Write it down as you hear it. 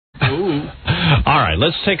All right,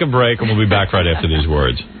 let's take a break, and we'll be back right after these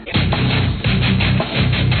words.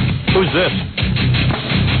 Who's this?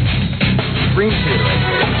 Dream Theater.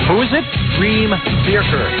 Who is it? Dream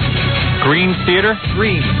Theater. Green Theater?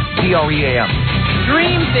 Dream. D-R-E-A-M.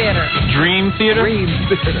 Dream Theater. Dream Theater? Dream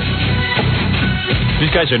Theater.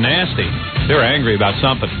 These guys are nasty. They're angry about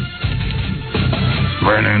something.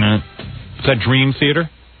 Is that Dream Theater?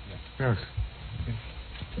 Yes.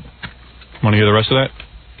 Want to hear the rest of that?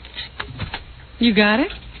 You got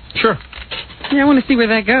it? Sure. Yeah, I want to see where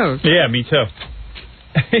that goes. Yeah, me too.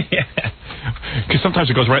 Yeah. Because sometimes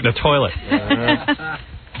it goes right in the toilet.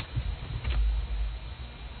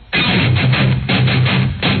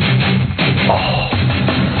 Oh.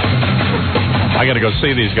 I got to go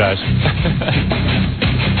see these guys.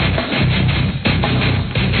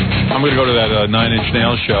 I'm going to go to that Nine Inch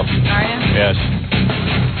Nails show. Are you? Yes.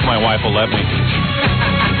 My wife will let me.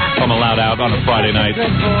 I'm allowed out on a Friday night. Good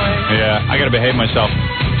boy. Yeah, I got to behave myself.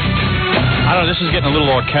 I don't know, this is getting a little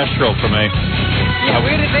orchestral for me. Yeah,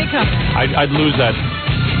 where did they come in? I'd lose that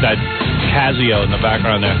Casio in the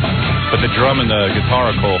background there. But the drum and the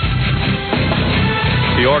guitar are cool.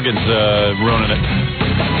 The organ's ruining it.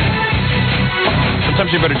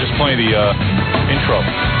 Sometimes you better just play the intro.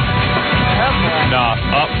 No,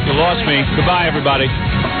 you lost me. Goodbye, everybody.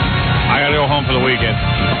 I gotta go home for the weekend.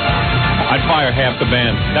 I'd fire half the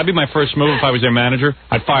band. That'd be my first move if I was their manager.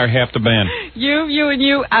 I'd fire half the band. You, and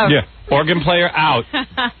you out. Yeah, organ player out.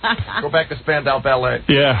 Go back to Spandau Ballet.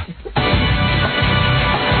 Yeah. Do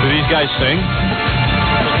these guys sing?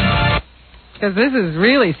 Because this is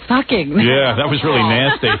really sucking. Yeah, that was really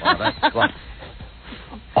nasty. Oh, that's fun.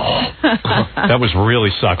 That was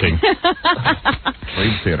really sucking.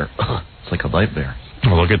 Dream Theater. It's like a nightmare.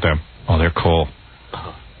 Oh, look at them. Oh, they're cool.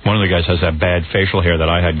 One of the guys has that bad facial hair that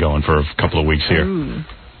I had going for a couple of weeks here. Ooh.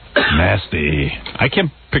 Nasty. I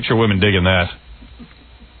can't picture women digging that.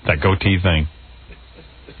 That goatee thing.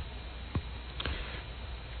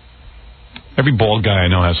 Every bald guy I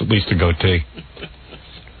know has at least a goatee.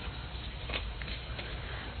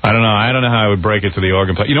 I don't know how I would break it to the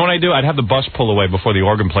organ player. You know what I do? I'd have the bus pull away before the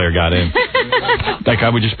organ player got in. Like I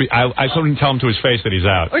would just be, I couldn't tell him to his face that he's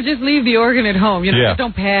out. Or just leave the organ at home. You know, just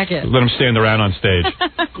don't pack it. Let him stand around on stage.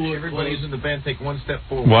 Everybody who's in the band take one step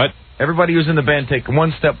forward. What? Everybody who's in the band take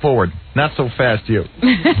one step forward. Not so fast, you.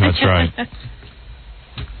 That's right.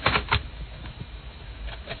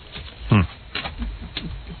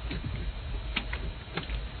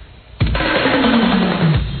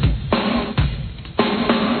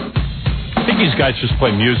 I think these guys just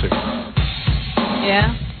play music.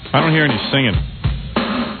 Yeah? I don't hear any singing.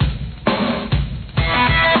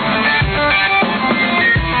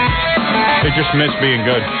 They just miss being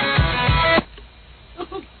good.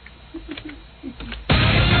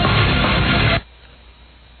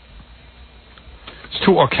 It's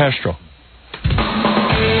too orchestral. See?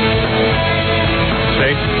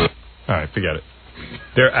 All right, forget it.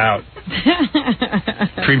 They're out.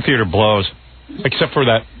 Dream Theater blows. Except for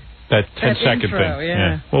that 10-second intro, thing.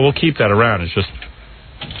 Yeah. Well, we'll keep that around. It's just...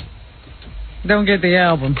 Don't get the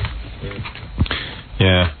album.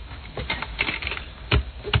 Yeah.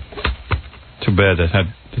 Too bad. That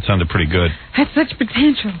sounded pretty good. Had such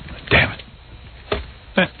potential. Damn it.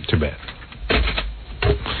 Too bad.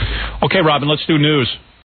 Okay, Robin, let's do news.